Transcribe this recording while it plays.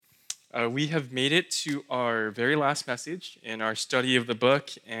We have made it to our very last message in our study of the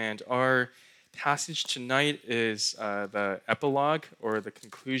book, and our passage tonight is the epilogue or the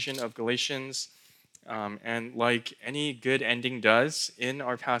conclusion of Galatians. And like any good ending does, in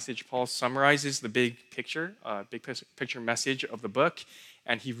our passage, Paul summarizes the big picture message of the book,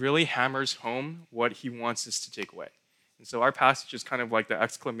 and he really hammers home what he wants us to take away. And so our passage is kind of like the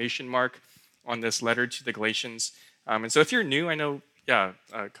exclamation mark on this letter to the Galatians. And so if you're new, I know, yeah,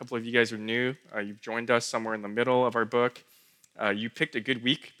 a couple of you guys are new. You've joined us somewhere in the middle of our book. You picked a good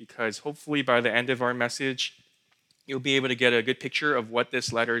week because hopefully by the end of our message, you'll be able to get a good picture of what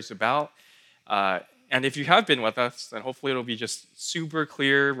this letter is about. And if you have been with us, then hopefully it'll be just super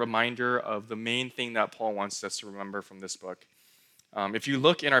clear reminder of the main thing that Paul wants us to remember from this book. If you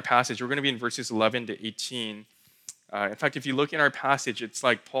look in our passage, we're going to be in verses 11 to 18. In fact, if you look in our passage, it's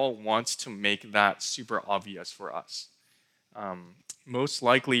like Paul wants to make that super obvious for us. Most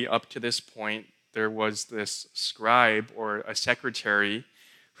likely, up to this point, there was this scribe or a secretary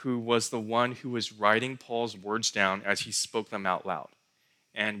who was the one who was writing Paul's words down as he spoke them out loud.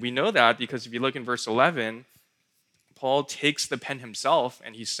 And we know that because if you look in verse 11, Paul takes the pen himself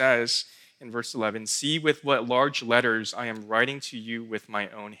and he says in verse 11, "See with what large letters I am writing to you with my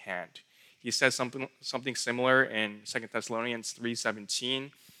own hand." He says something similar in 2 Thessalonians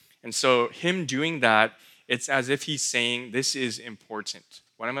 3:17. And so him doing that, it's as if he's saying, this is important.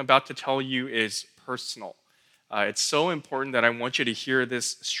 What I'm about to tell you is personal. It's so important that I want you to hear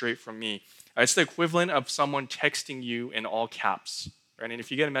this straight from me. It's the equivalent of someone texting you in all caps. Right? And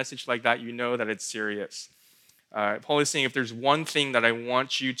if you get a message like that, you know that it's serious. Paul is saying, if there's one thing that I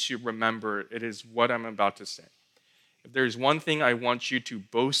want you to remember, it is what I'm about to say. If there's one thing I want you to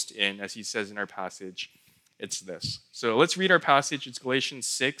boast in, as he says in our passage, it's this. So let's read our passage. It's Galatians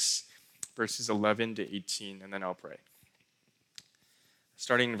 6, verses 11 to 18, and then I'll pray.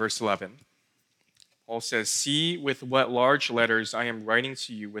 Starting in verse 11, Paul says, "See with what large letters I am writing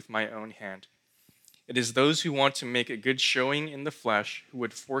to you with my own hand. It is those who want to make a good showing in the flesh who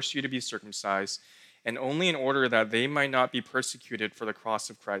would force you to be circumcised, and only in order that they might not be persecuted for the cross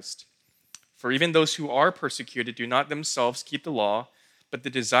of Christ. For even those who are persecuted do not themselves keep the law, but they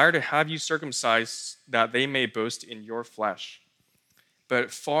desire to have you circumcised that they may boast in your flesh.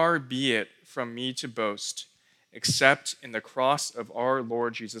 But far be it from me to boast, except in the cross of our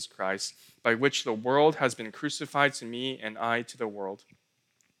Lord Jesus Christ, by which the world has been crucified to me and I to the world.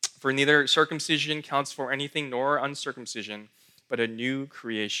 For neither circumcision counts for anything nor uncircumcision, but a new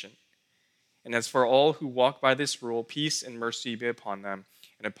creation. And as for all who walk by this rule, peace and mercy be upon them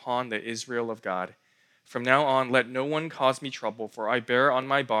and upon the Israel of God. From now on, let no one cause me trouble, for I bear on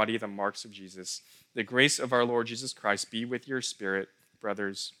my body the marks of Jesus. The grace of our Lord Jesus Christ be with your spirit,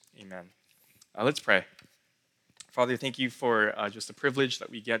 brothers. Amen." Let's pray. Father, thank you for just the privilege that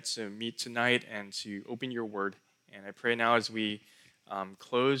we get to meet tonight and to open your word. And I pray now as we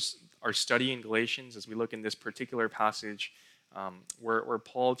close our study in Galatians, as we look in this particular passage where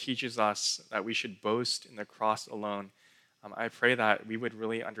Paul teaches us that we should boast in the cross alone. I pray that we would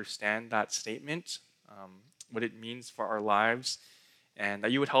really understand that statement, what it means for our lives, and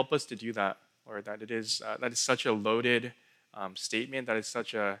that you would help us to do that, Lord, that is such a loaded statement, that is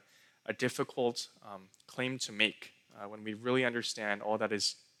such a difficult claim to make when we really understand all that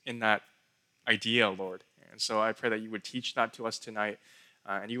is in that idea, Lord. And so I pray that you would teach that to us tonight,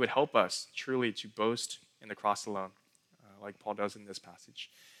 and you would help us truly to boast in the cross alone, like Paul does in this passage.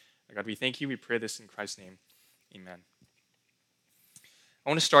 God, we thank you. We pray this in Christ's name. Amen. I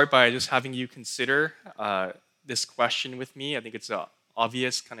want to start by just having you consider this question with me. I think it's an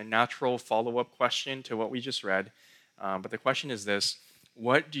obvious, kind of natural follow-up question to what we just read. But the question is this: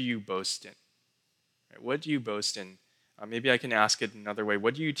 what do you boast in? Right? What do you boast in? Maybe I can ask it another way.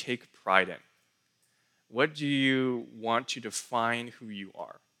 What do you take pride in? What do you want to define who you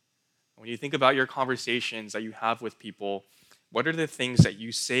are? When you think about your conversations that you have with people, what are the things that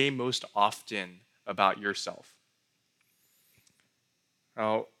you say most often about yourself?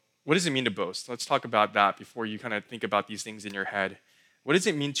 Now, what does it mean to boast? Let's talk about that before you kind of think about these things in your head. What does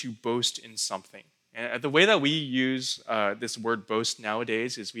it mean to boast in something? And the way that we use this word boast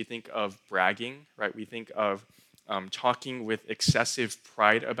nowadays is we think of bragging, right? We think of talking with excessive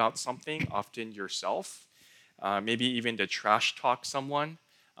pride about something, often yourself, maybe even to trash talk someone.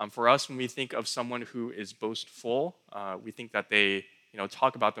 For us, when we think of someone who is boastful, we think that they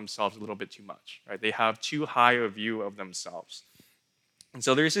talk about themselves a little bit too much, right? They have too high a view of themselves. And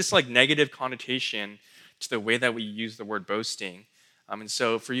so there's this like negative connotation to the way that we use the word boasting. And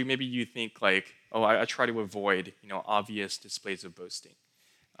so for you, maybe you think like, oh, I try to avoid obvious displays of boasting.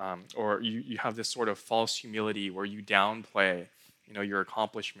 Or you have this sort of false humility where you downplay your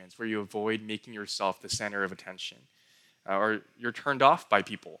accomplishments, where you avoid making yourself the center of attention, or you're turned off by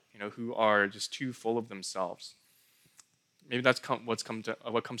people, who are just too full of themselves. Maybe that's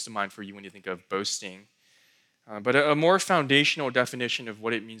what comes to mind for you when you think of boasting. But a more foundational definition of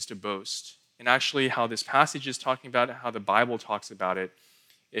what it means to boast, and actually how this passage is talking about it, how the Bible talks about it,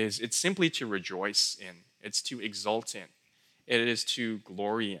 is it's simply to rejoice in. It's to exult in. It is to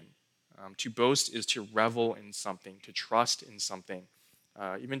glory in. To boast is to revel in something, to trust in something,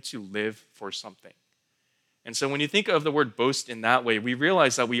 even to live for something. And so when you think of the word boast in that way, we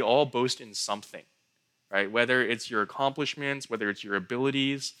realize that we all boast in something, right? Whether it's your accomplishments, whether it's your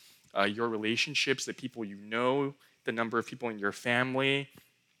abilities, your relationships, the people you know, the number of people in your family.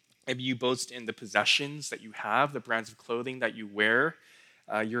 Maybe you boast in the possessions that you have, the brands of clothing that you wear,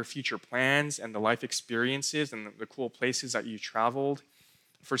 your future plans and the life experiences and the cool places that you traveled.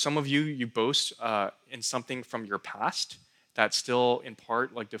 For some of you, you boast in something from your past that still in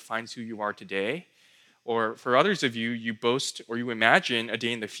part defines who you are today. Or for others of you, you boast or you imagine a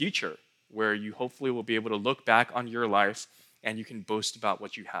day in the future where you hopefully will be able to look back on your life and you can boast about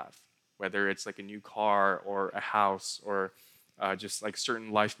what you have, whether it's like a new car or a house or just like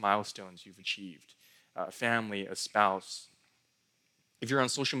certain life milestones you've achieved, a family, a spouse. If you're on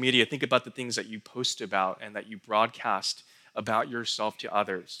social media, think about the things that you post about and that you broadcast about yourself to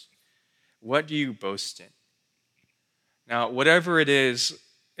others. What do you boast in? Now, whatever it is,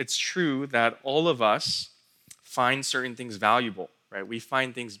 it's true that all of us find certain things valuable, right? We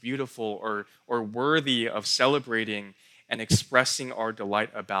find things beautiful or worthy of celebrating and expressing our delight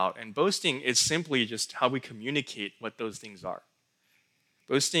about. And boasting is simply just how we communicate what those things are.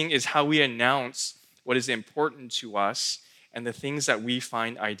 Boasting is how we announce what is important to us and the things that we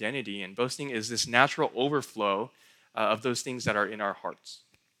find identity in. Boasting is this natural overflow of those things that are in our hearts.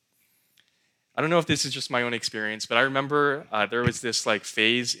 I don't know if this is just my own experience, but I remember there was this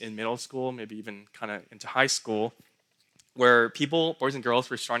phase in middle school, maybe even kind of into high school, where people, boys and girls,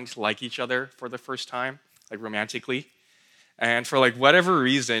 were starting to like each other for the first time, romantically. And for whatever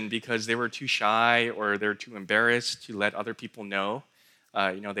reason, because they were too shy or they're too embarrassed to let other people know,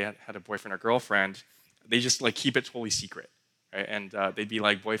 they had a boyfriend or girlfriend, they just keep it totally secret, right? And they'd be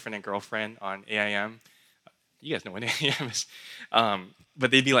boyfriend and girlfriend on AIM. You guys know what AIM is. But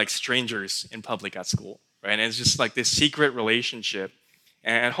they'd be strangers in public at school, right? And it's just this secret relationship.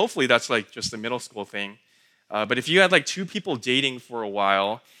 And hopefully that's just a middle school thing. But if you had two people dating for a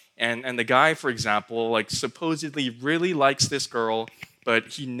while, and the guy, for example, supposedly really likes this girl, but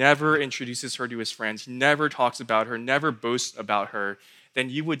he never introduces her to his friends, he never talks about her, never boasts about her, then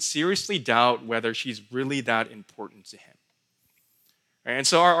you would seriously doubt whether she's really that important to him. Right? And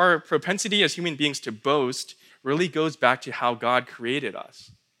so our propensity as human beings to boast really goes back to how God created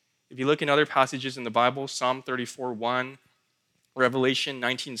us. If you look in other passages in the Bible, Psalm 34:1, Revelation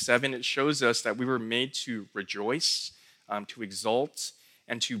 19:7, it shows us that we were made to rejoice, to exult,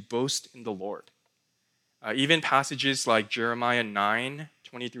 and to boast in the Lord. Even passages like Jeremiah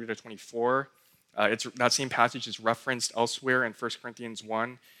 9:23-24, that same passage is referenced elsewhere in 1 Corinthians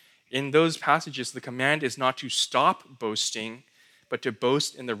 1. In those passages, the command is not to stop boasting, but to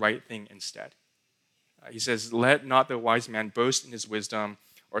boast in the right thing instead. He says, "Let not the wise man boast in his wisdom,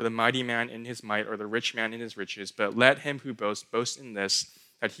 or the mighty man in his might, or the rich man in his riches, but let him who boasts boast in this,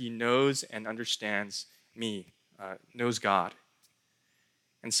 that he knows and understands me," knows God.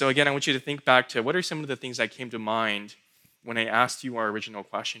 And so again, I want you to think back to what are some of the things that came to mind when I asked you our original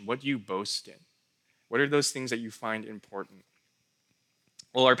question: what do you boast in? What are those things that you find important?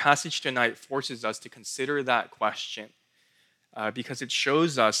 Well, our passage tonight forces us to consider that question. Because it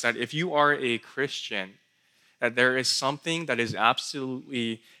shows us that if you are a Christian, that there is something that is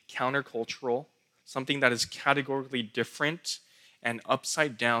absolutely countercultural, something that is categorically different and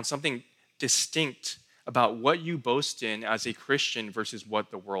upside down, something distinct about what you boast in as a Christian versus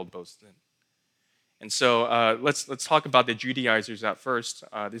what the world boasts in. And so let's talk about the Judaizers at first.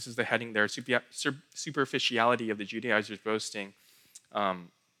 This is the heading there: superficiality of the Judaizers boasting.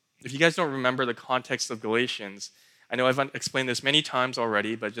 If you guys don't remember the context of Galatians, I know I've explained this many times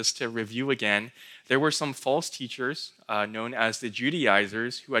already, but just to review again, there were some false teachers known as the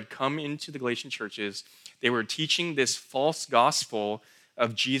Judaizers who had come into the Galatian churches. They were teaching this false gospel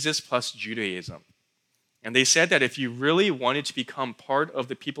of Jesus plus Judaism. And they said that if you really wanted to become part of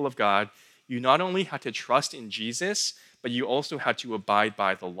the people of God, you not only had to trust in Jesus, but you also had to abide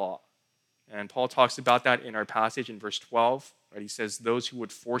by the law. And Paul talks about that in our passage in verse 12. Right? He says, those who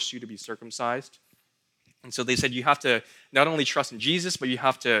would force you to be circumcised. And so they said you have to not only trust in Jesus, but you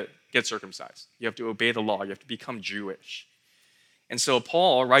have to get circumcised. You have to obey the law. You have to become Jewish. And so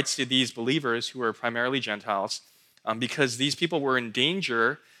Paul writes to these believers who are primarily Gentiles, because these people were in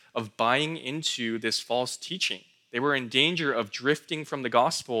danger of buying into this false teaching. They were in danger of drifting from the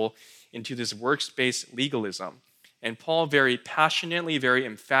gospel into this works-based legalism. And Paul very passionately, very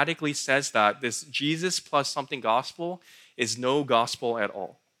emphatically says that this Jesus plus something gospel is no gospel at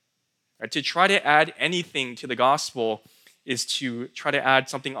all. Right? To try to add anything to the gospel is to try to add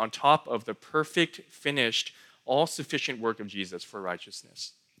something on top of the perfect, finished, all-sufficient work of Jesus for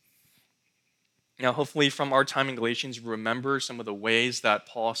righteousness. Now, hopefully from our time in Galatians, you remember some of the ways that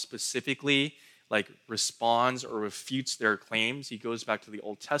Paul specifically responds or refutes their claims. He goes back to the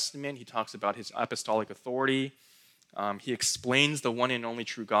Old Testament. He talks about his apostolic authority. He explains the one and only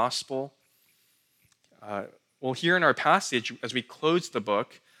true gospel. Well, here in our passage, as we close the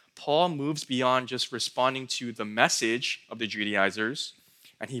book, Paul moves beyond just responding to the message of the Judaizers,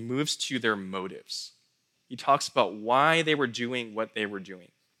 and he moves to their motives. He talks about why they were doing what they were doing.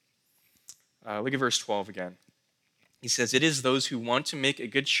 Look at verse 12 again. He says, "It is those who want to make a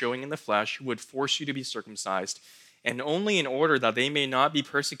good showing in the flesh who would force you to be circumcised, and only in order that they may not be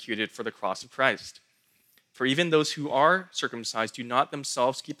persecuted for the cross of Christ. For even those who are circumcised do not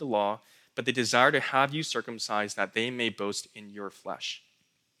themselves keep the law, but they desire to have you circumcised that they may boast in your flesh."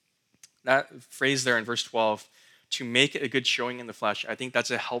 That phrase there in verse 12, to make a good showing in the flesh, I think that's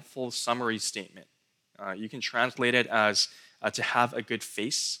a helpful summary statement. You can translate it as to have a good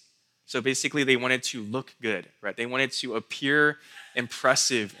face. So basically, they wanted to look good, right? They wanted to appear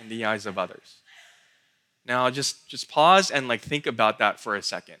impressive in the eyes of others. Now, just pause and think about that for a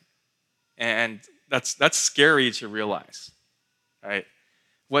second. And that's scary to realize, right?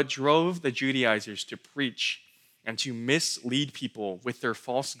 What drove the Judaizers to preach and to mislead people with their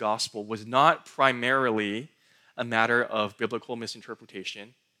false gospel was not primarily a matter of biblical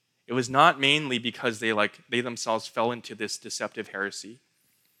misinterpretation. It was not mainly because they themselves fell into this deceptive heresy.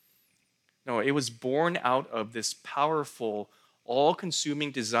 No, it was born out of this powerful,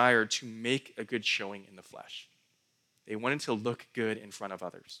 all-consuming desire to make a good showing in the flesh. They wanted to look good in front of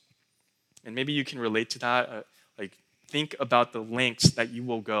others. And maybe you can relate to that. Think about the lengths that you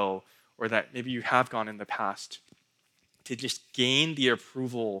will go, or that maybe you have gone in the past, to just gain the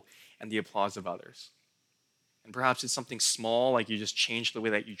approval and the applause of others. And perhaps it's something small, like you just change the way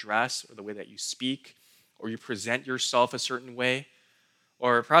that you dress, or the way that you speak, or you present yourself a certain way.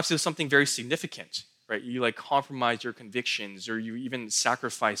 Or perhaps it's something very significant, right? You compromise your convictions, or you even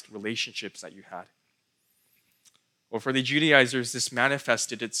sacrificed relationships that you had. Well, for the Judaizers, this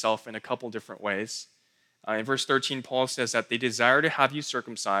manifested itself in a couple different ways. In verse 13, Paul says that they desire to have you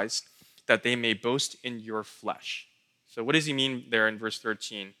circumcised, that they may boast in your flesh. So what does he mean there in verse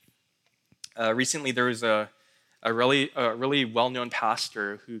 13? Recently, there was a really well-known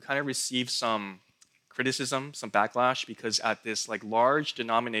pastor who kind of received some criticism, some backlash, because at this large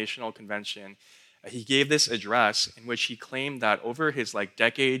denominational convention, he gave this address in which he claimed that over his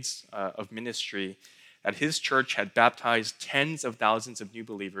decades of ministry, that his church had baptized tens of thousands of new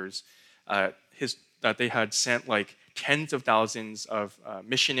believers, that they had sent tens of thousands of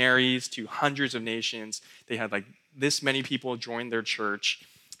missionaries to hundreds of nations. They had this many people join their church.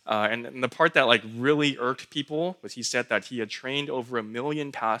 And the part that really irked people was he said that he had trained over 1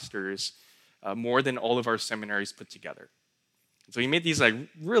 million pastors, more than all of our seminaries put together. So he made these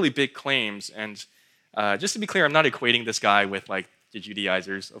really big claims. And just to be clear, I'm not equating this guy with the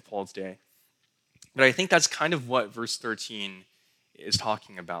Judaizers of Paul's day. But I think that's kind of what verse 13 is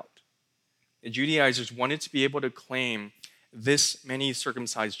talking about. The Judaizers wanted to be able to claim this many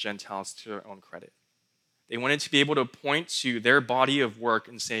circumcised Gentiles to their own credit. They wanted to be able to point to their body of work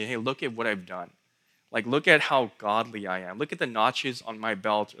and say, hey, look at what I've done. Look at how godly I am. Look at the notches on my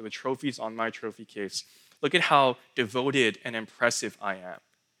belt or the trophies on my trophy case. Look at how devoted and impressive I am.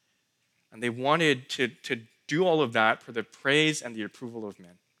 And they wanted to do all of that for the praise and the approval of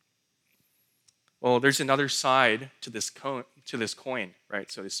men. Well, there's another side to this coin,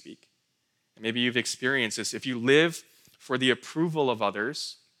 right, so to speak. And maybe you've experienced this. If you live for the approval of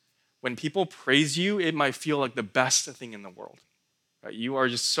others, when people praise you, it might feel like the best thing in the world. Right? You are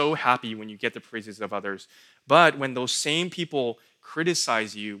just so happy when you get the praises of others. But when those same people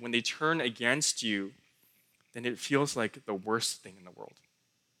criticize you, when they turn against you, then it feels like the worst thing in the world.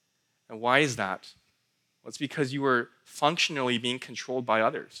 And why is that? Well, it's because you are functionally being controlled by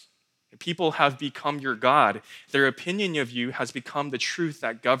others. People have become your God. Their opinion of you has become the truth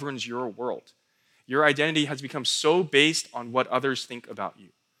that governs your world. Your identity has become so based on what others think about you.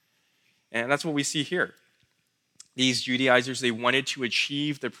 And that's what we see here. These Judaizers, they wanted to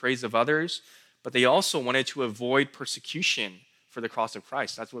achieve the praise of others, but they also wanted to avoid persecution for the cross of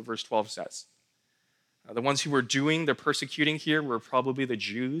Christ. That's what verse 12 says. The ones who were doing the persecuting here were probably the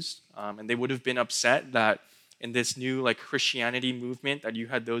Jews, and they would have been upset that in this new like Christianity movement that you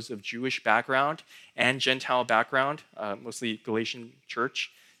had those of Jewish background and Gentile background, mostly Galatian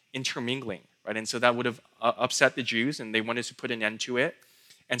church, intermingling, right? And so that would have upset the Jews, and they wanted to put an end to it.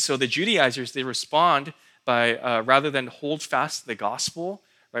 And so the Judaizers, they respond by rather than hold fast the gospel,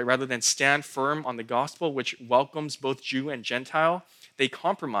 right? Rather than stand firm on the gospel, which welcomes both Jew and Gentile, they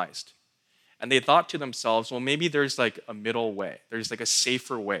compromised. And they thought to themselves, well, maybe there's like a middle way. There's like a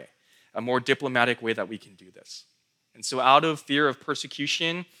safer way, a more diplomatic way that we can do this. And so out of fear of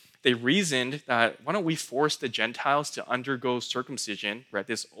persecution, they reasoned that why don't we force the Gentiles to undergo circumcision, right?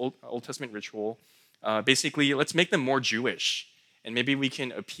 This Old Testament ritual. Basically, let's make them more Jewish. And maybe we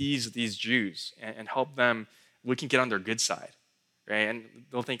can appease these Jews and help them, we can get on their good side, right? And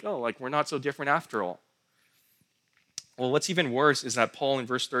they'll think, oh, like we're not so different after all. Well, what's even worse is that Paul in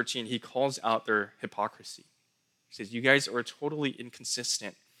verse 13, he calls out their hypocrisy. He says, you guys are totally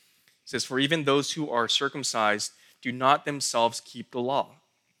inconsistent. He says, for even those who are circumcised do not themselves keep the law.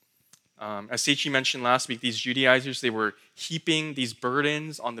 As Seichi mentioned last week, these Judaizers, they were heaping these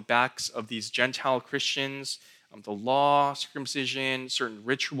burdens on the backs of these Gentile Christians, the law, circumcision, certain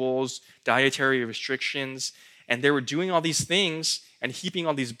rituals, dietary restrictions, and they were doing all these things and heaping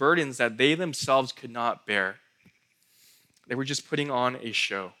all these burdens that they themselves could not bear. They were just putting on a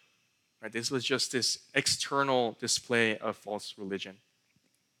show. Right? This was just this external display of false religion.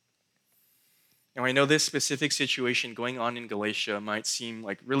 Now, I know this specific situation going on in Galatia might seem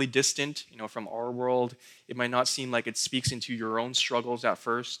like really distant, from our world. It might not seem like it speaks into your own struggles at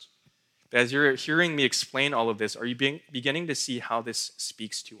first. But as you're hearing me explain all of this, are you beginning to see how this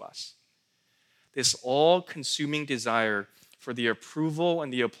speaks to us? This all-consuming desire for the approval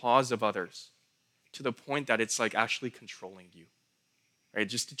and the applause of others, to the point that it's like actually controlling you. Right? It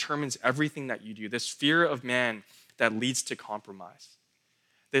just determines everything that you do. This fear of man that leads to compromise.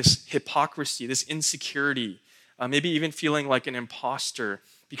 This hypocrisy, this insecurity, maybe even feeling like an imposter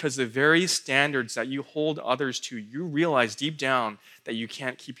because the very standards that you hold others to, you realize deep down that you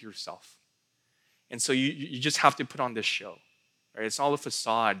can't keep yourself. And so you just have to put on this show. Right? It's all a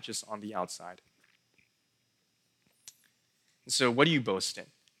facade just on the outside. And so what do you boast in?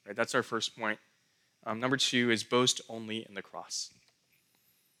 Right? That's our first point. Number 2 is boast only in the cross.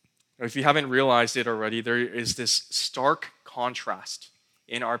 Now, if you haven't realized it already, there is this stark contrast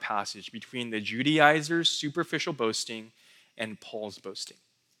in our passage between the Judaizers' superficial boasting and Paul's boasting.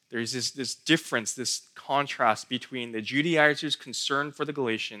 There's this difference, this contrast between the Judaizers' concern for the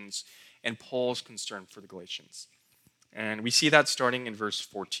Galatians and Paul's concern for the Galatians. And we see that starting in verse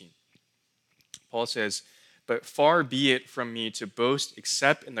 14. Paul says, "But far be it from me to boast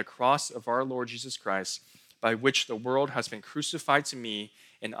except in the cross of our Lord Jesus Christ, by which the world has been crucified to me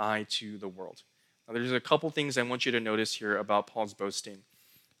and I to the world." Now, there's a couple things I want you to notice here about Paul's boasting.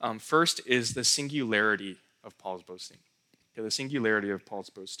 First is the singularity of Paul's boasting. Okay, the singularity of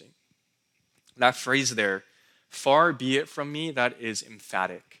Paul's boasting. That phrase there, "far be it from me," that is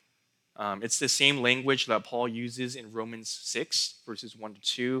emphatic. It's the same language that Paul uses in Romans 6, verses 1 to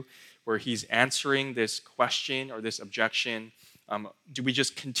 2, where he's answering this question or this objection. Do we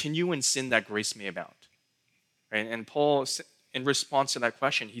just continue in sin that grace may abound? Right? And Paul, in response to that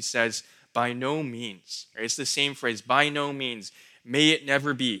question, he says, by no means. Right? It's the same phrase, by no means. May it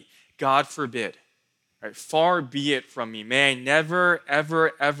never be. God forbid. Right? Far be it from me. May I never,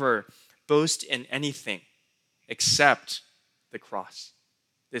 ever, ever boast in anything except the cross.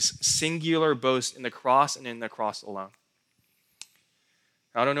 This singular boast in the cross and in the cross alone.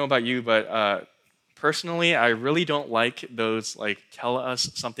 I don't know about you, but personally, I really don't like those tell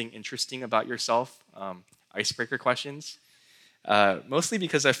us something interesting about yourself icebreaker questions. Mostly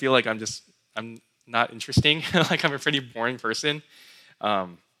because I feel like I'm not interesting. I'm a pretty boring person.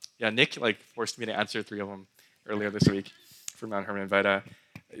 Nick forced me to answer 3 of them earlier this week for Mount Hermon. But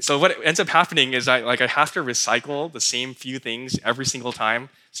so what ends up happening is I have to recycle the same few things every single time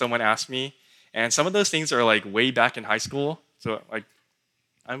someone asks me, and some of those things are way back in high school. So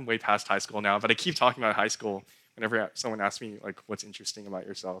I'm way past high school now, but I keep talking about high school whenever someone asks me what's interesting about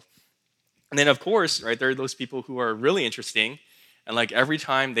yourself. And then of course, right, there are those people who are really interesting, and every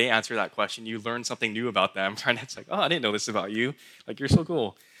time they answer that question, you learn something new about them. Right? It's oh, I didn't know this about you. You're so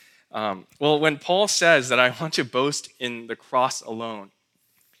cool. Well, when Paul says that I want to boast in the cross alone,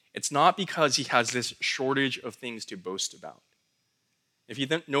 it's not because he has this shortage of things to boast about. If you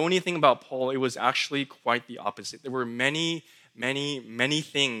don't know anything about Paul, it was actually quite the opposite. There were many, many, many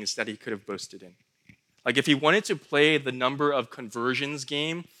things that he could have boasted in. If he wanted to play the number of conversions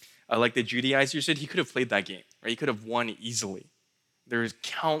game, like the Judaizers did, he could have played that game. Right? He could have won easily. There's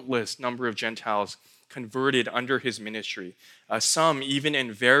countless number of Gentiles converted under his ministry, some even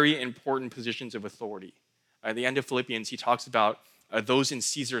in very important positions of authority. At the end of Philippians, he talks about those in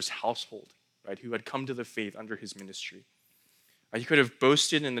Caesar's household, right, who had come to the faith under his ministry. He could have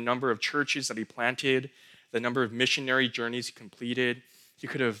boasted in the number of churches that he planted, the number of missionary journeys he completed. He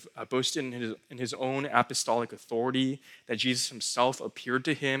could have boasted in his own apostolic authority, that Jesus himself appeared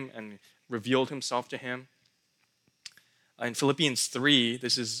to him and revealed himself to him. In Philippians 3,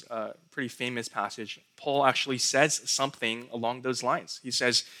 this is a pretty famous passage, Paul actually says something along those lines. He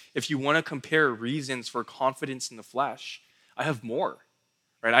says, if you want to compare reasons for confidence in the flesh, I have more,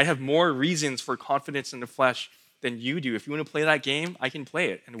 right? I have more reasons for confidence in the flesh than you do. If you want to play that game, I can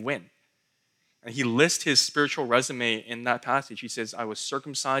play it and win. And he lists his spiritual resume in that passage. He says, I was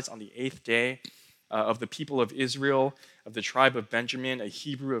circumcised on the 8th day of the people of Israel, of the tribe of Benjamin, a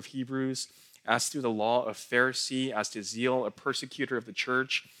Hebrew of Hebrews, as to the law, a Pharisee, as to zeal, a persecutor of the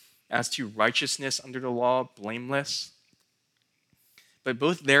church, as to righteousness under the law, blameless. But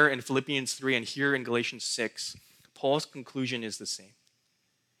both there in Philippians 3 and here in Galatians 6, Paul's conclusion is the same.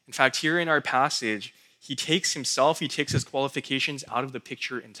 In fact, here in our passage, he takes his qualifications out of the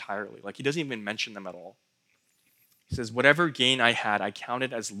picture entirely. Like, he doesn't even mention them at all. He says, whatever gain I had, I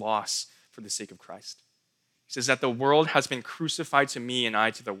counted as loss for the sake of Christ. He says that the world has been crucified to me and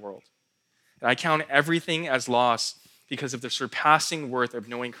I to the world. And I count everything as loss because of the surpassing worth of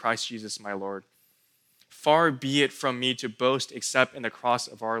knowing Christ Jesus my Lord. Far be it from me to boast except in the cross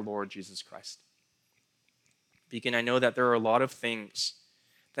of our Lord Jesus Christ. Beacon, I know that there are a lot of things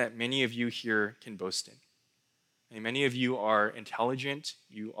that many of you here can boast in. And many of you are intelligent,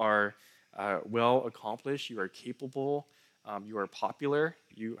 you are well accomplished, you are capable, you are popular,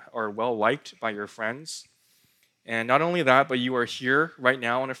 you are well liked by your friends. And not only that, but you are here right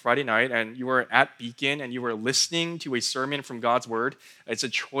now on a Friday night and you are at Beacon and you are listening to a sermon from God's Word. It's a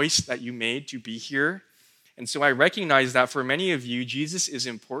choice that you made to be here. And so I recognize that for many of you, Jesus is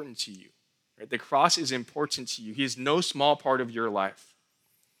important to you. Right? The cross is important to you. He is no small part of your life.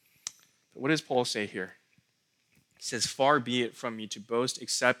 But what does Paul say here? He says, far be it from me to boast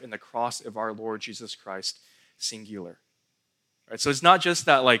except in the cross of our Lord Jesus Christ, singular. Right? So it's not just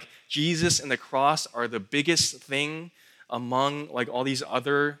that like Jesus and the cross are the biggest thing among like all these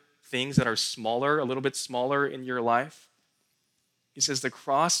other things that are smaller, a little bit smaller in your life. He says the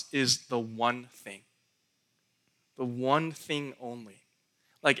cross is the one thing only.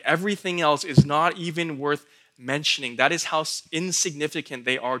 Like everything else is not even worth mentioning. That is how insignificant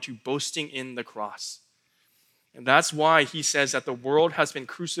they are to boasting in the cross. And that's why he says that the world has been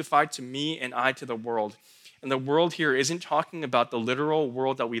crucified to me and I to the world. And the world here isn't talking about the literal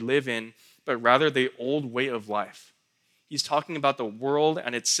world that we live in, but rather the old way of life. He's talking about the world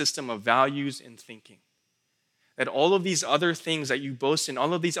and its system of values and thinking. That all of these other things that you boast in,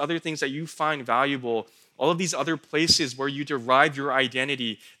 all of these other things that you find valuable, all of these other places where you derive your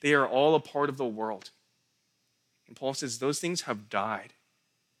identity, they are all a part of the world. And Paul says those things have died.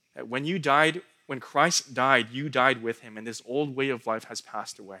 That when Christ died, you died with him, and this old way of life has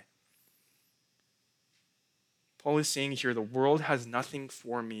passed away. Paul is saying here, the world has nothing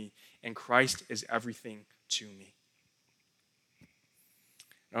for me, and Christ is everything to me.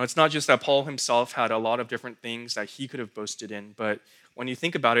 Now, it's not just that Paul himself had a lot of different things that he could have boasted in, but when you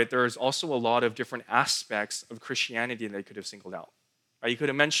think about it, there's also a lot of different aspects of Christianity that he could have singled out. You could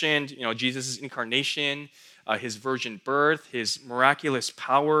have mentioned, Jesus' incarnation, his virgin birth, his miraculous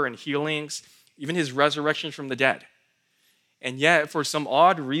power and healings, even his resurrection from the dead. And yet, for some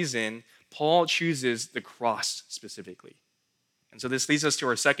odd reason, Paul chooses the cross specifically. And so this leads us to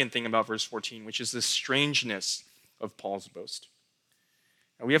our second thing about verse 14, which is the strangeness of Paul's boast.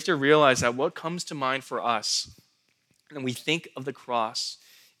 And we have to realize that what comes to mind for us when we think of the cross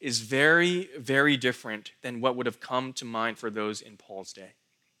is very, very different than what would have come to mind for those in Paul's day.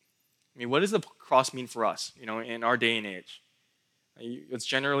 I mean, what does the cross mean for us, in our day and age? It's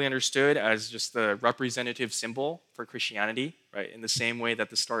generally understood as just the representative symbol for Christianity, right? In the same way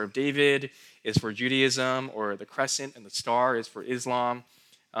that the Star of David is for Judaism, or the crescent and the star is for Islam,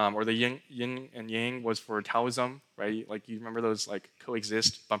 or the yin and yang was for Taoism, right? Like, you remember those like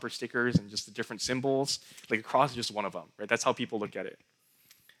coexist bumper stickers and just the different symbols? Like, a cross is just one of them, right? That's how people look at it.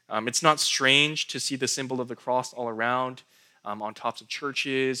 It's not strange to see the symbol of the cross all around on tops of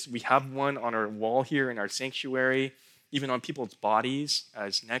churches. We have one on our wall here in our sanctuary, even on people's bodies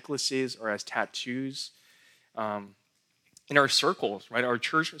as necklaces or as tattoos. In our circles, right, our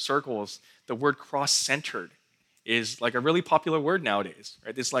church circles, the word cross-centered is like a really popular word nowadays,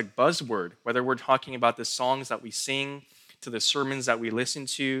 right? This like buzzword, whether we're talking about the songs that we sing, to the sermons that we listen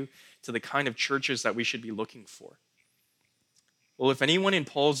to the kind of churches that we should be looking for. Well, if anyone in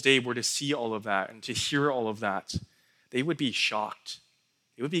Paul's day were to see all of that and to hear all of that, they would be shocked.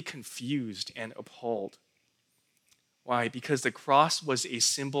 They would be confused and appalled. Why? Because the cross was a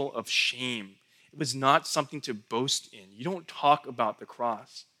symbol of shame. It was not something to boast in. You don't talk about the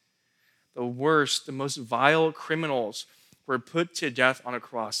cross. The worst, the most vile criminals were put to death on a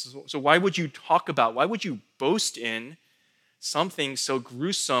cross. So why would you talk about, why would you boast in something so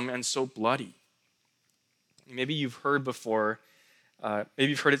gruesome and so bloody? Maybe you've heard before, maybe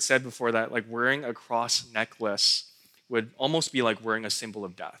you've heard it said before that like wearing a cross necklace would almost be like wearing a symbol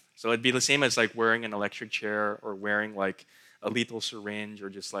of death. So it'd be the same as like wearing an electric chair or wearing like a lethal syringe or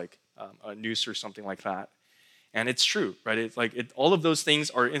just like a noose or something like that. And it's true, right? All of those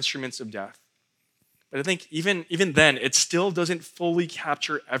things are instruments of death. But I think even then, it still doesn't fully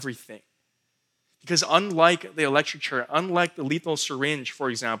capture everything. Because unlike the electric chair, unlike the lethal syringe, for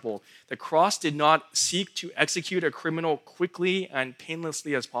example, the cross did not seek to execute a criminal quickly and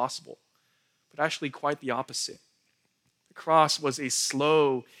painlessly as possible, but actually quite the opposite. The cross was a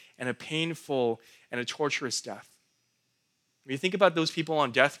slow and a painful and a torturous death. When you think about those people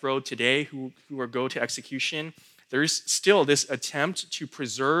on death row today who go to execution, there's still this attempt to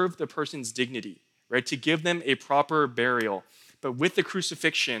preserve the person's dignity, right? To give them a proper burial. But with the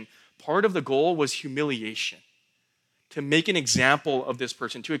crucifixion, part of the goal was humiliation, to make an example of this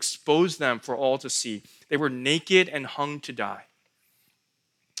person, to expose them for all to see. They were naked and hung to die.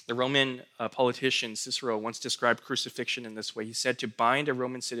 The Roman politician Cicero once described crucifixion in this way. He said, "To bind a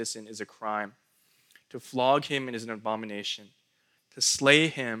Roman citizen is a crime. To flog him is an abomination. To slay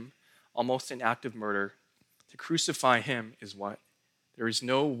him, almost an act of murder. To crucify him is what? There is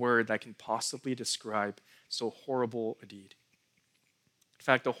no word that can possibly describe so horrible a deed." In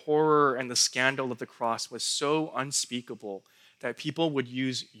fact, the horror and the scandal of the cross was so unspeakable that people would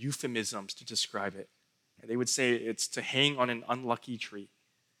use euphemisms to describe it. They would say it's to hang on an unlucky tree.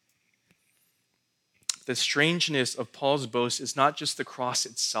 The strangeness of Paul's boast is not just the cross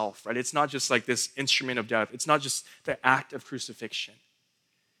itself, right? It's not just like this instrument of death. It's not just the act of crucifixion.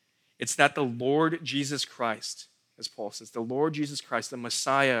 It's that the Lord Jesus Christ, as Paul says, the Lord Jesus Christ, the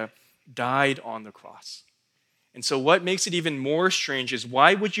Messiah, died on the cross. And so what makes it even more strange is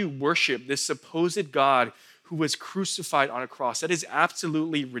why would you worship this supposed God who was crucified on a cross? That is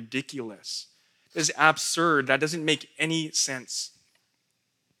absolutely ridiculous. That is absurd. That doesn't make any sense.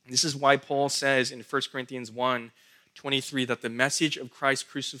 This is why Paul says in 1 Corinthians 1:23 that the message of Christ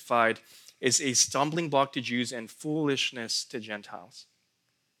crucified is a stumbling block to Jews and foolishness to Gentiles.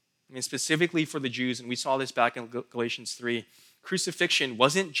 I mean, specifically for the Jews, and we saw this back in Galatians 3, crucifixion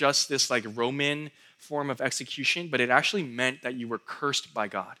wasn't just this like Roman form of execution, but it actually meant that you were cursed by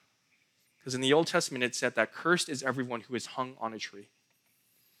God. Because in the Old Testament, it said that cursed is everyone who is hung on a tree.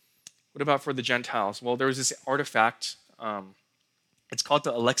 What about for the Gentiles? Well, there was this artifact. It's called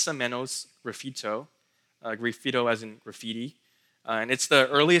the Alexamenos graffito, graffito as in graffiti. And it's the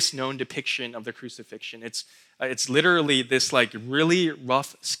earliest known depiction of the crucifixion. It's literally this like really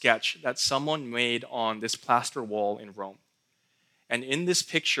rough sketch that someone made on this plaster wall in Rome. And in this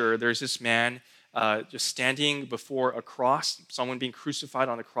picture, there's this man just standing before a cross, someone being crucified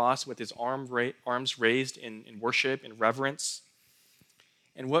on a cross with his arms raised in worship, in reverence.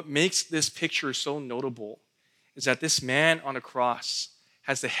 And what makes this picture so notable is that this man on a cross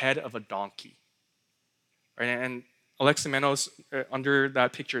has the head of a donkey. Right? And Alexamenos, under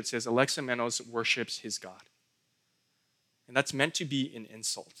that picture, it says, Alexamenos worships his God. And that's meant to be an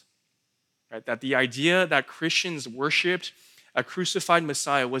insult. Right? That the idea that Christians worshipped a crucified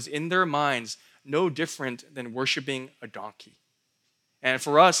Messiah was in their minds no different than worshiping a donkey. And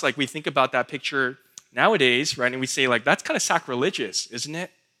for us, like we think about that picture nowadays, right? And we say, like, that's kind of sacrilegious, isn't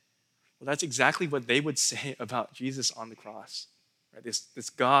it? Well, that's exactly what they would say about Jesus on the cross. Right? This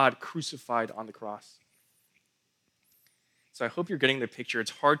God crucified on the cross. So I hope you're getting the picture.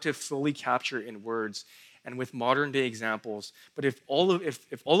 It's hard to fully capture in words and with modern day examples. But if all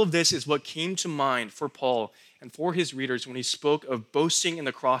of this is what came to mind for Paul and for his readers when he spoke of boasting in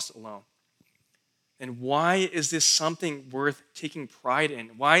the cross alone, then why is this something worth taking pride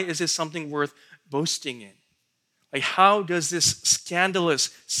in? Why is this something worth boasting in? Like, how does this scandalous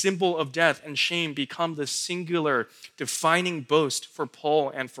symbol of death and shame become the singular defining boast for Paul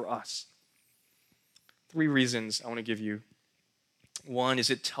and for us? 3 reasons I want to give you. One is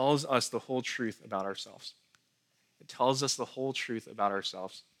it tells us the whole truth about ourselves. It tells us the whole truth about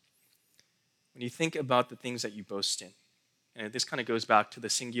ourselves. When you think about the things that you boast in, and this kind of goes back to the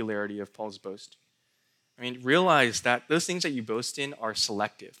singularity of Paul's boast. I mean, realize that those things that you boast in are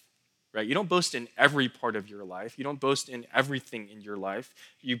selective, right? You don't boast in every part of your life. You don't boast in everything in your life.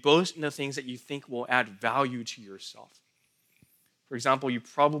 You boast in the things that you think will add value to yourself. For example, you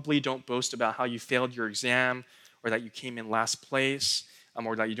probably don't boast about how you failed your exam or that you came in last place.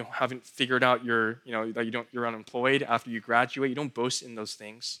 or that you haven't figured out you're unemployed after you graduate. You don't boast in those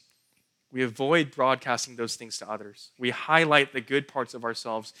things. We avoid broadcasting those things to others. We highlight the good parts of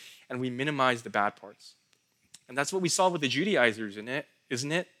ourselves and we minimize the bad parts. And that's what we saw with the Judaizers,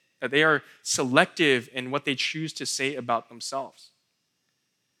 isn't it? That they are selective in what they choose to say about themselves.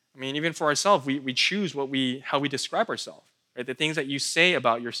 I mean, even for ourselves, we choose how we describe ourselves. Right? The things that you say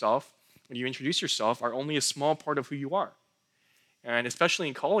about yourself when you introduce yourself are only a small part of who you are. And especially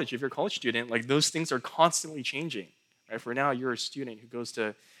in college, if you're a college student, like those things are constantly changing. Right? For now, you're a student who goes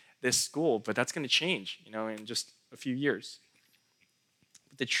to this school, but that's going to change, in just a few years.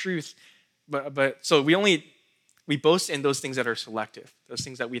 The truth, so we boast in those things that are selective, those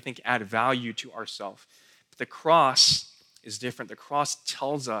things that we think add value to ourselves. But the cross is different. The cross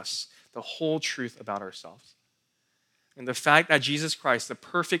tells us the whole truth about ourselves. And the fact that Jesus Christ, the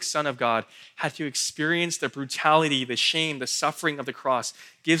perfect Son of God, had to experience the brutality, the shame, the suffering of the cross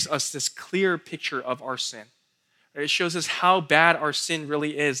gives us this clear picture of our sin. It shows us how bad our sin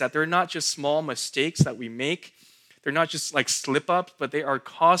really is, that they're not just small mistakes that we make. They're not just like slip-ups, but they are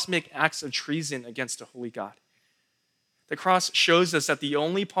cosmic acts of treason against a holy God. The cross shows us that the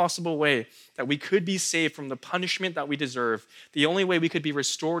only possible way that we could be saved from the punishment that we deserve, the only way we could be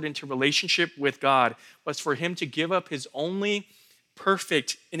restored into relationship with God, was for him to give up his only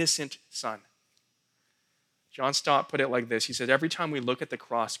perfect, innocent Son. John Stott put it like this. He said, every time we look at the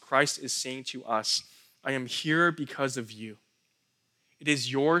cross, Christ is saying to us, I am here because of you. It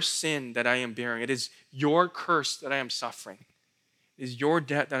is your sin that I am bearing. It is your curse that I am suffering. It is your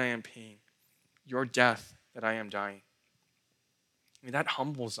debt that I am paying. Your death that I am dying. I mean, that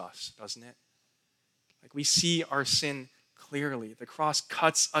humbles us, doesn't it? Like we see our sin clearly. The cross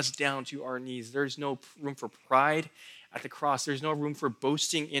cuts us down to our knees. There's no room for pride at the cross. There's no room for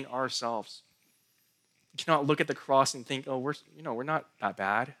boasting in ourselves. You cannot look at the cross and think, oh, we're not that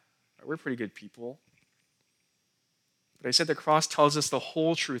bad. We're pretty good people. But I said the cross tells us the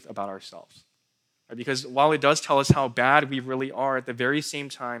whole truth about ourselves. Right? Because while it does tell us how bad we really are, at the very same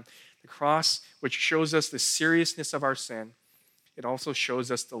time, the cross, which shows us the seriousness of our sin, it also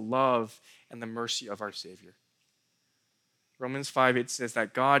shows us the love and the mercy of our Savior. Romans 5:8 says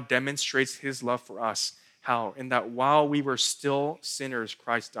that God demonstrates his love for us. How? In that while we were still sinners,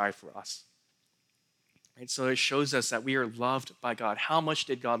 Christ died for us. Right? So it shows us that we are loved by God. How much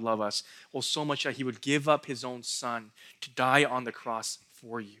did God love us? Well, so much that he would give up his own Son to die on the cross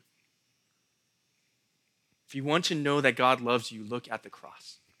for you. If you want to know that God loves you, look at the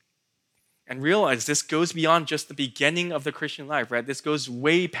cross. And realize this goes beyond just the beginning of the Christian life, right? This goes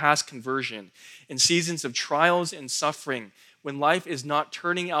way past conversion. In seasons of trials and suffering, when life is not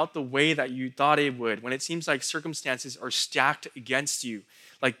turning out the way that you thought it would, when it seems like circumstances are stacked against you,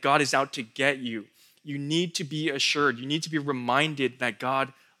 like God is out to get you, you need to be assured, you need to be reminded that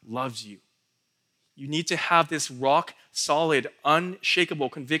God loves you. You need to have this rock solid, unshakable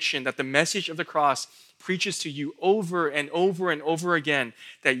conviction that the message of the cross preaches to you over and over and over again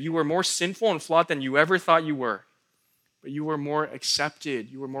that you were more sinful and flawed than you ever thought you were, but you were more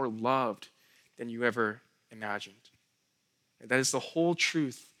accepted, you were more loved than you ever imagined. And that is the whole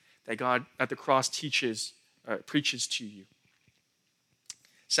truth that God at the cross preaches to you.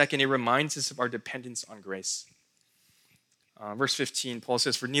 Second, it reminds us of our dependence on grace. Verse 15, Paul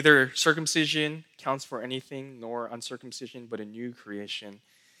says, for neither circumcision counts for anything, nor uncircumcision, but a new creation.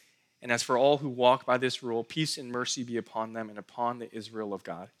 And as for all who walk by this rule, peace and mercy be upon them and upon the Israel of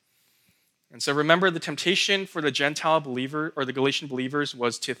God. And so remember, the temptation for the Gentile believer or the Galatian believers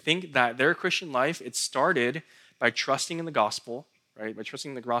was to think that their Christian life, it started by trusting in the gospel, right? By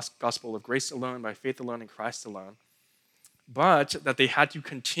trusting in the gospel of grace alone, by faith alone, in Christ alone. But that they had to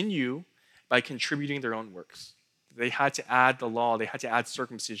continue by contributing their own works. They had to add the law, they had to add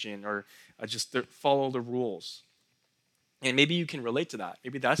circumcision, or just follow the rules. And maybe you can relate to that.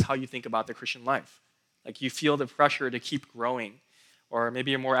 Maybe that's how you think about the Christian life. Like you feel the pressure to keep growing, or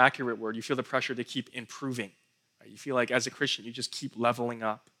maybe a more accurate word, you feel the pressure to keep improving. Right? You feel like as a Christian, you just keep leveling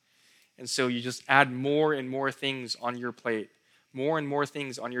up. And so you just add more and more things on your plate, more and more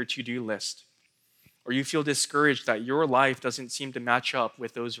things on your to-do list. Or you feel discouraged that your life doesn't seem to match up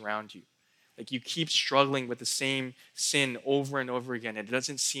with those around you. Like you keep struggling with the same sin over and over again. It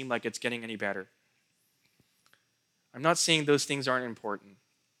doesn't seem like it's getting any better. I'm not saying those things aren't important.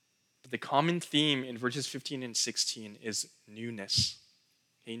 But the common theme in verses 15 and 16 is newness.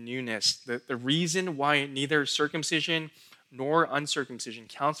 A newness. The reason why neither circumcision nor uncircumcision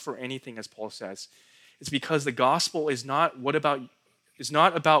counts for anything, as Paul says, is because the gospel is not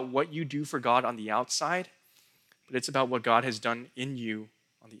about what you do for God on the outside, but it's about what God has done in you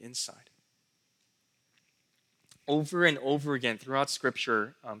on the inside. Over and over again throughout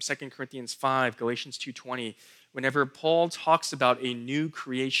Scripture, 2 Corinthians 5, Galatians 2:20, whenever Paul talks about a new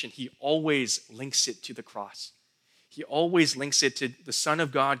creation, he always links it to the cross. He always links it to the Son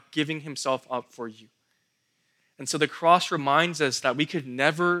of God giving himself up for you. And so the cross reminds us that we could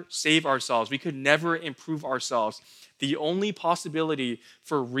never save ourselves. We could never improve ourselves. The only possibility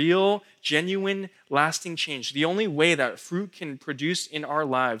for real, genuine, lasting change, the only way that fruit can produce in our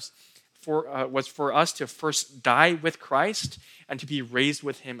lives was for us to first die with Christ and to be raised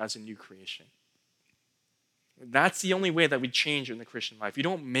with him as a new creation. That's the only way that we change in the Christian life. You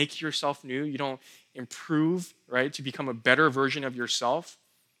don't make yourself new. You don't improve, right, to become a better version of yourself.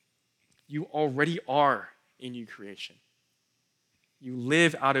 You already are a new creation. You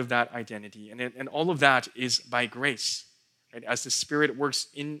live out of that identity. And all of that is by grace, right? As the Spirit works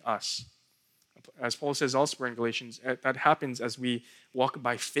in us. As Paul says elsewhere in Galatians, that happens as we walk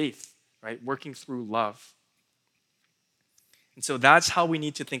by faith, right? Working through love. And so that's how we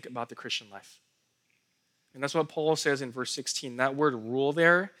need to think about the Christian life. And that's what Paul says in verse 16. That word rule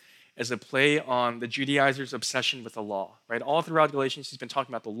there is a play on the Judaizers' obsession with the law, right? All throughout Galatians, he's been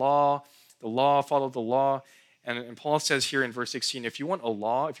talking about the law, follow the law. And Paul says here in verse 16, if you want a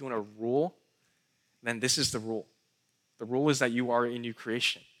law, if you want a rule, then this is the rule. The rule is that you are a new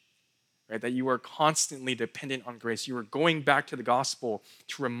creation, right? That you are constantly dependent on grace. You are going back to the gospel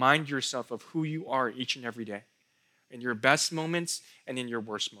to remind yourself of who you are each and every day, in your best moments and in your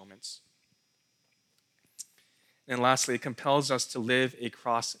worst moments. And lastly, it compels us to live a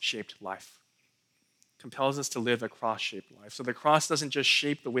cross-shaped life. Compels us to live a cross-shaped life. So the cross doesn't just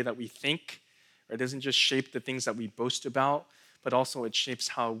shape the way that we think, or it doesn't just shape the things that we boast about, but also it shapes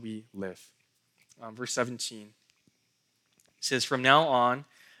how we live. Verse 17 says, "From now on,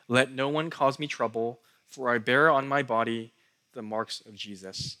 let no one cause me trouble, for I bear on my body the marks of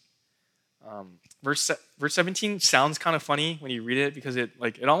Jesus." Verse 17 sounds kind of funny when you read it because it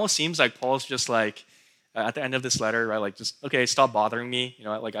almost seems like Paul's just like at the end of this letter, right? Like, just okay, stop bothering me.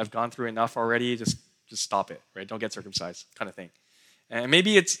 Like I've gone through enough already. Just stop it, right? Don't get circumcised, kind of thing. And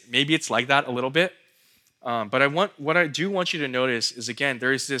maybe it's like that a little bit. But what I do want you to notice is, again,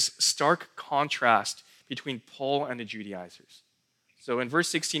 there is this stark contrast between Paul and the Judaizers. So in verse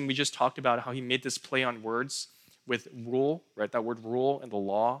 16, we just talked about how he made this play on words with rule, right? That word rule and the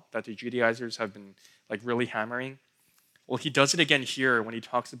law that the Judaizers have been like really hammering. Well, he does it again here when he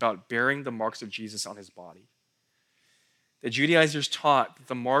talks about bearing the marks of Jesus on his body. The Judaizers taught that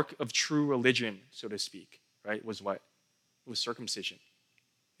the mark of true religion, so to speak, right, was what? It was circumcision.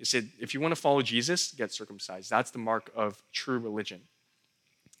 They said, if you want to follow Jesus, get circumcised. That's the mark of true religion.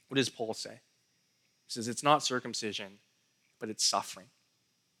 What does Paul say? He says it's not circumcision, but it's suffering.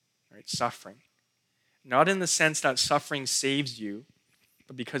 Right? Suffering. Not in the sense that suffering saves you,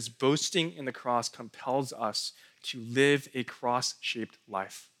 but because boasting in the cross compels us to live a cross-shaped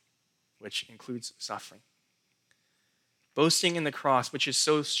life, which includes suffering. Boasting in the cross, which is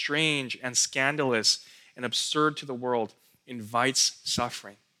so strange and scandalous and absurd to the world, invites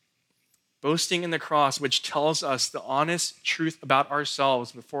suffering. Boasting in the cross, which tells us the honest truth about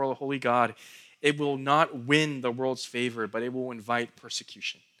ourselves before the holy God, it will not win the world's favor, but it will invite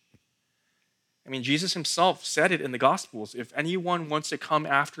persecution. I mean, Jesus himself said it in the Gospels. If anyone wants to come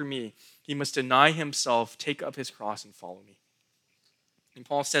after me, he must deny himself, take up his cross, and follow me. And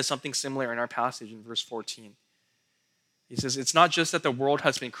Paul says something similar in our passage in verse 14. He says, it's not just that the world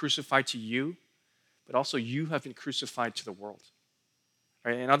has been crucified to you, but also you have been crucified to the world.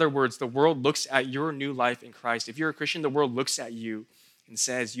 Right? In other words, the world looks at your new life in Christ. If you're a Christian, the world looks at you and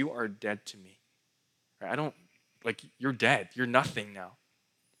says, you are dead to me. Right? You're dead. You're nothing now.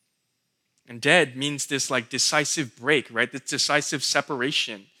 And dead means this decisive break, right? This decisive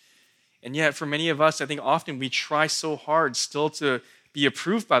separation. And yet for many of us, I think often we try so hard still to be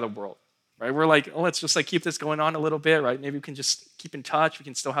approved by the world, right? We're like, oh, let's just keep this going on a little bit, right? Maybe we can just keep in touch. We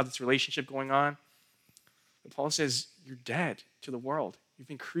can still have this relationship going on. But Paul says, you're dead to the world. You've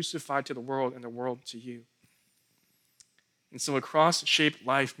been crucified to the world and the world to you. And so a cross-shaped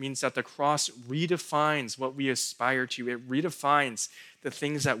life means that the cross redefines what we aspire to. It redefines the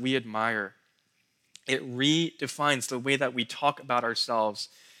things that we admire. It redefines the way that we talk about ourselves,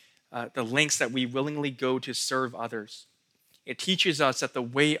 the lengths that we willingly go to serve others. It teaches us that the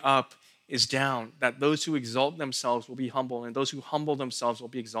way up is down, that those who exalt themselves will be humble, and those who humble themselves will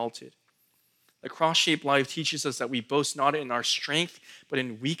be exalted. The cross-shaped life teaches us that we boast not in our strength, but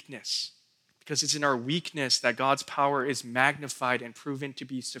in weakness, because it's in our weakness that God's power is magnified and proven to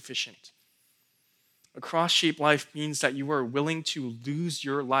be sufficient. A cross-shaped life means that you are willing to lose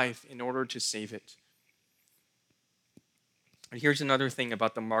your life in order to save it. And here's another thing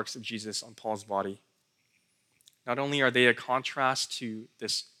about the marks of Jesus on Paul's body. Not only are they a contrast to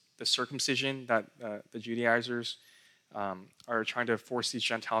the circumcision that the Judaizers are trying to force these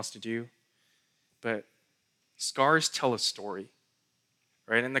Gentiles to do, but scars tell a story,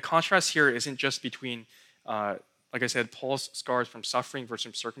 right? And the contrast here isn't just between, like I said, Paul's scars from suffering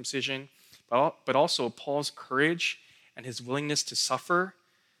versus circumcision, but also Paul's courage and his willingness to suffer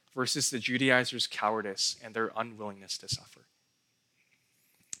versus the Judaizers' cowardice and their unwillingness to suffer.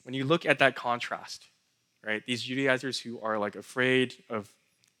 When you look at that contrast, right, these Judaizers who are like afraid of,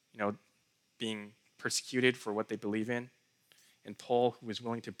 being persecuted for what they believe in, and Paul who is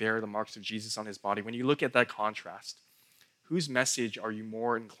willing to bear the marks of Jesus on his body, when you look at that contrast, whose message are you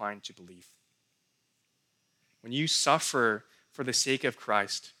more inclined to believe? When you suffer for the sake of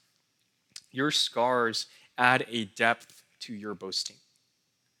Christ, your scars add a depth to your boasting.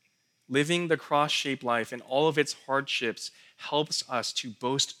 Living the cross-shaped life and all of its hardships helps us to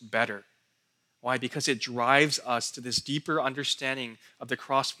boast better. Why? Because it drives us to this deeper understanding of the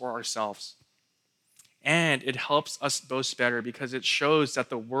cross for ourselves. And it helps us boast better because it shows that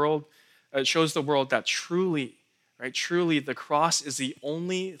the world that truly, right, truly the cross is the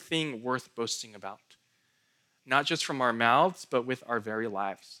only thing worth boasting about. Not just from our mouths, but with our very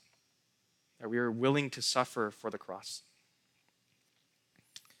lives. That we are willing to suffer for the cross.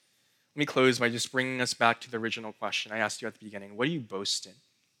 Let me close by just bringing us back to the original question I asked you at the beginning. What do you boast in?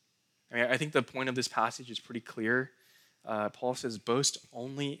 I think the point of this passage is pretty clear. Paul says, boast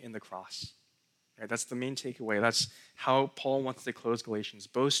only in the cross. Right? That's the main takeaway. That's how Paul wants to close Galatians.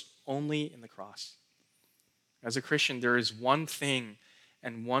 Boast only in the cross. As a Christian, there is one thing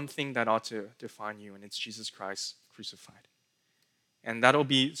and one thing that ought to define you, and it's Jesus Christ crucified. And that'll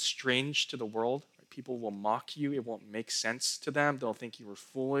be strange to the world. People will mock you. It won't make sense to them. They'll think you were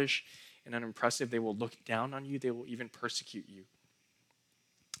foolish and unimpressive. They will look down on you. They will even persecute you.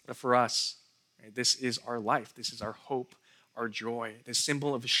 But for us, right, this is our life. This is our hope, our joy. The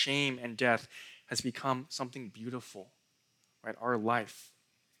symbol of shame and death has become something beautiful. Right? Our life,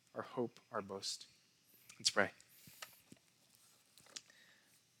 our hope, our boast. Let's pray.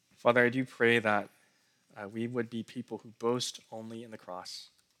 Father, I do pray that we would be people who boast only in the cross.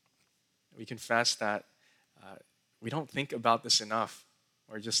 We confess that we don't think about this enough,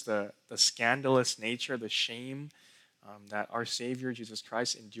 or just the scandalous nature, the shame that our Savior, Jesus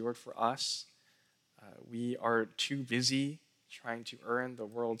Christ, endured for us. We are too busy trying to earn the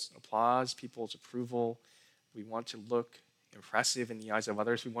world's applause, people's approval. We want to look impressive in the eyes of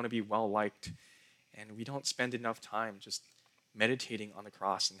others. We want to be well-liked. And we don't spend enough time just meditating on the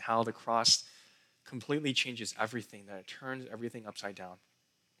cross and how the cross completely changes everything, that it turns everything upside down.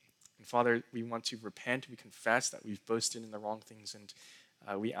 And Father, we want to repent. We confess that we've boasted in the wrong things, and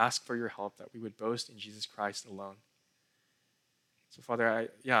we ask for your help that we would boast in Jesus Christ alone. So Father,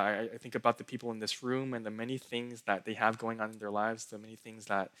 I think about the people in this room and the many things that they have going on in their lives, the many things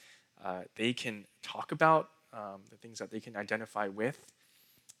that they can talk about, the things that they can identify with.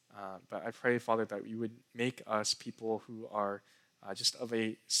 But I pray, Father, that you would make us people who are just of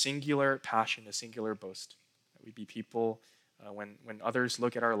a singular passion, a singular boast. That we be people, when others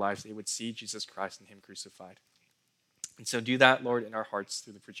look at our lives, they would see Jesus Christ and him crucified. And so do that, Lord, in our hearts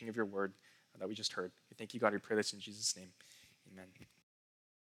through the preaching of your word that we just heard. We thank you, God. We pray this in Jesus' name. Amen.